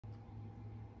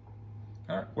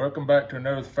All right, welcome back to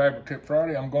another Fabric Tip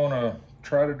Friday. I'm going to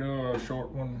try to do a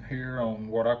short one here on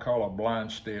what I call a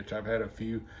blind stitch. I've had a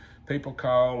few people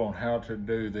call on how to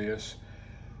do this.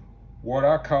 What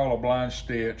I call a blind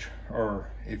stitch, or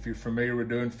if you're familiar with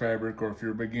doing fabric or if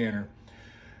you're a beginner,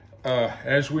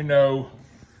 as we know,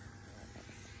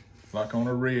 like on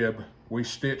a rib, we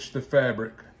stitch the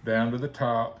fabric down to the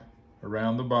top,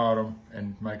 around the bottom,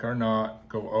 and make our knot,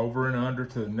 go over and under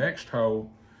to the next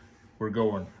hole. We're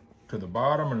going to the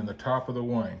bottom and in the top of the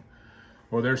wing.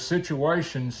 Well, there's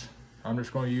situations, I'm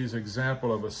just going to use an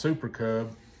example of a Super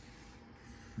Cub,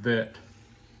 that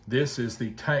this is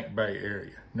the tank bay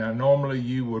area. Now, normally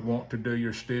you would want to do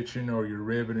your stitching or your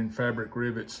riveting, fabric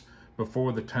rivets,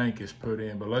 before the tank is put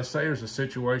in. But let's say there's a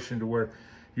situation to where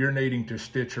you're needing to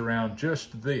stitch around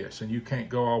just this and you can't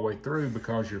go all the way through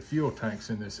because your fuel tank's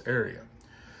in this area.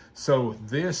 So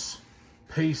this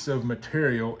piece of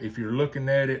material, if you're looking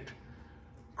at it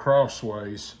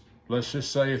crossways, let's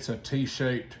just say it's a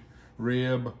T-shaped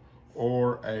rib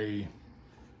or a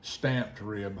stamped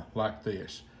rib like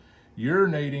this. You're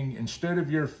needing, instead of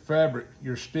your fabric,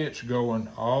 your stitch going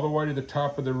all the way to the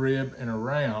top of the rib and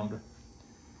around,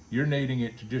 you're needing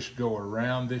it to just go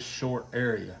around this short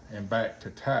area and back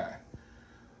to tie.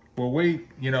 Well, we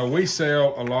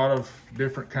sell a lot of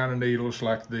different kind of needles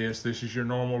like this. This is your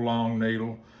normal long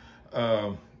needle.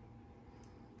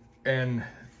 And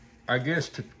I guess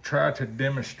to try to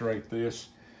demonstrate this,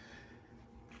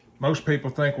 most people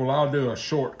think, well, I'll do a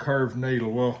short curved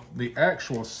needle. Well, the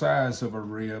actual size of a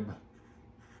rib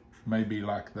may be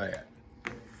like that.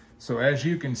 So as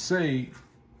you can see,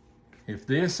 if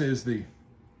this is the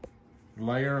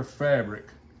layer of fabric,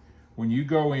 when you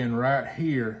go in right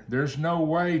here, there's no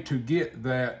way to get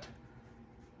that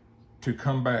to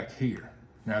come back here.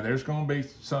 Now, there's going to be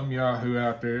some Yahoo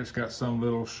out there that's got some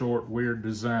little short weird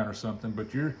design or something,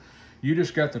 but you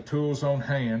just got the tools on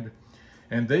hand,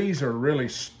 and these are really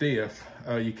stiff.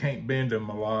 You can't bend them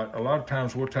a lot. A lot of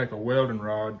times we'll take a welding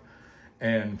rod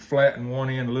and flatten one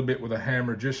end a little bit with a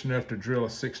hammer, just enough to drill a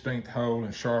 16th hole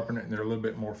and sharpen it, and they're a little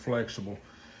bit more flexible.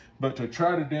 But to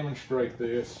try to demonstrate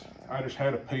this, I just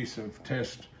had a piece of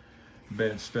test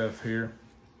bed stuff here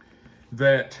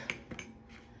that,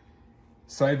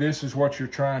 say this is what you're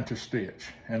trying to stitch.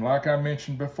 And like I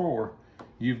mentioned before,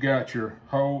 you've got your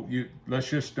hole, let's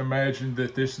just imagine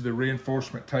that this is the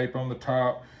reinforcement tape on the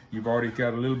top. You've already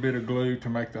got a little bit of glue to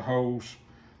make the holes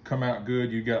come out good.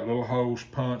 You've got little holes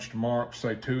punched, marked,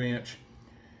 say 2 inch.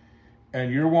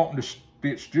 And you're wanting to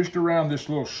stitch just around this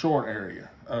little short area.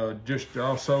 Just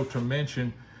also to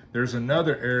mention, there's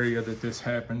another area that this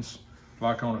happens,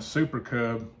 like on a Super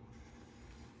Cub,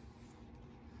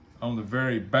 on the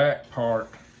very back part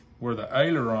where the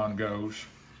aileron goes.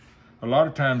 A lot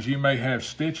of times you may have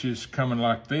stitches coming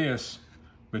like this,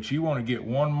 but you want to get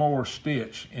one more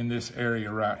stitch in this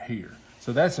area right here.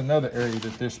 So that's another area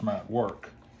that this might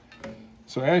work.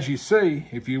 So as you see,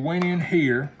 if you went in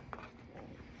here,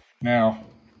 now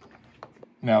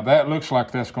that looks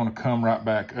like that's going to come right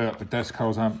back up, but that's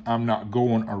because I'm not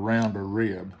going around a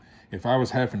rib. If I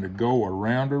was having to go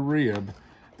around a rib,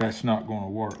 that's not going to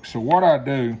work. So what I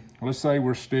do, let's say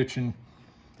we're stitching,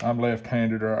 I'm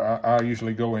left-handed, or I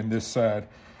usually go in this side.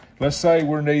 Let's say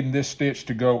we're needing this stitch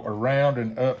to go around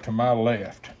and up to my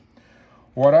left.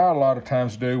 What I a lot of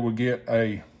times do, we get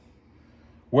a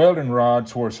welding rod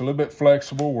where it's a little bit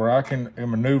flexible, where I can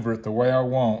maneuver it the way I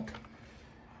want,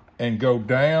 and go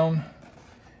down,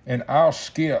 and I'll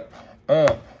skip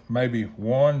up maybe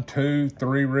 1, 2,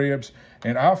 3 ribs,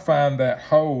 and I'll find that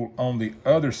hole on the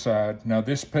other side. Now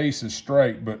this piece is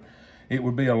straight, but it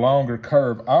would be a longer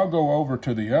curve. I'll go over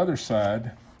to the other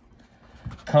side,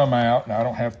 come out, and I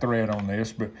don't have thread on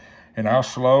this, and I'll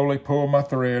slowly pull my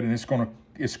thread, and it's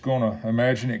gonna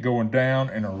imagine it going down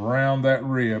and around that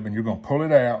rib, and you're gonna pull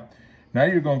it out. Now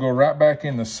you're gonna go right back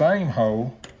in the same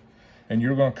hole, and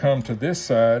you're gonna come to this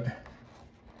side,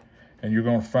 and you're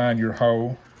gonna find your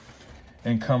hole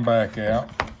and come back out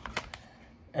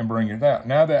and bring it out.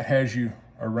 Now that has you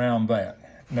around that.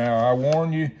 Now I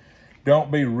warn you,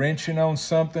 don't be wrenching on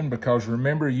something, because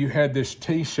remember, you had this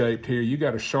T-shaped here. You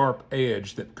got a sharp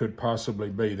edge that could possibly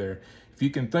be there. If you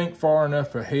can think far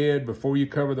enough ahead before you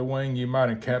cover the wing, you might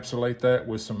encapsulate that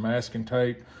with some masking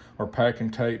tape or packing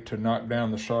tape to knock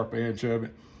down the sharp edge of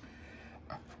it.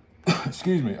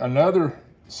 Excuse me. Another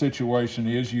situation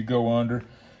is you go under,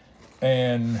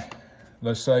 and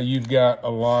let's say you've got a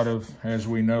lot of, as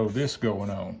we know, this going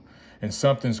on, and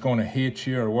something's going to hit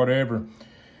you or whatever.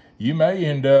 You may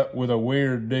end up with a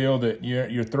weird deal that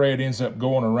your thread ends up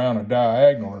going around a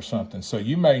diagonal or something. So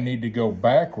you may need to go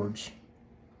backwards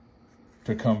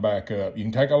to come back up. You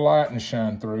can take a light and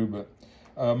shine through, but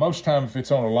Most time if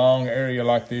it's on a long area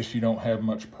like this, you don't have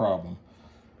much problem.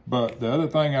 But the other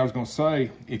thing I was gonna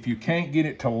say, if you can't get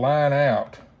it to line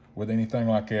out with anything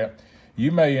like that,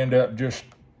 you may end up just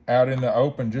out in the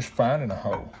open, just finding a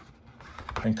hole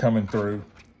and coming through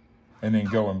and then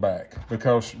going back.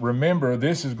 Because remember,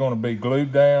 this is gonna be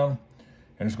glued down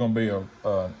and it's gonna be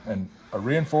a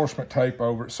reinforcement tape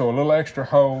over it. So a little extra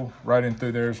hole right in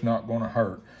through there is not gonna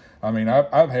hurt. I mean,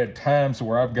 I've had times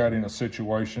where I've got in a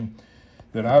situation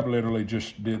that I've literally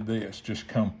just did this, just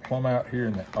come plumb out here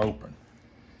in the open.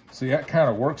 See, that kind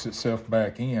of works itself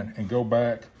back in and go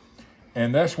back.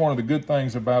 And that's one of the good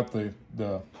things about the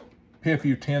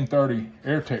PFU 1030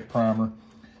 AirTech primer.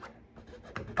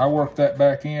 I work that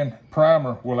back in.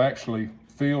 Primer will actually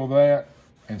fill that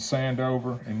and sand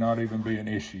over and not even be an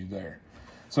issue there.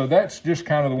 So that's just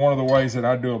kind of one of the ways that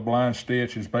I do a blind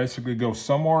stitch, is basically go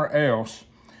somewhere else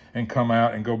and come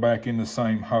out and go back in the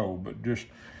same hole. But just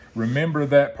remember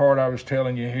that part I was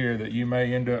telling you here, that you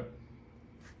may end up.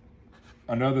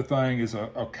 Another thing is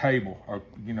a cable.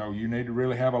 You know, you need to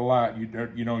really have a light. You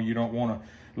don't want to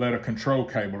let a control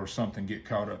cable or something get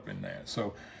caught up in that.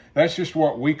 So that's just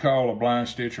what we call a blind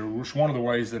stitch, or it's one of the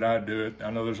ways that I do it.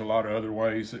 I know there's a lot of other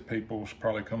ways that people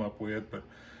probably come up with, but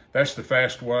that's the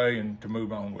fast way and to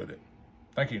move on with it.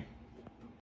 Thank you.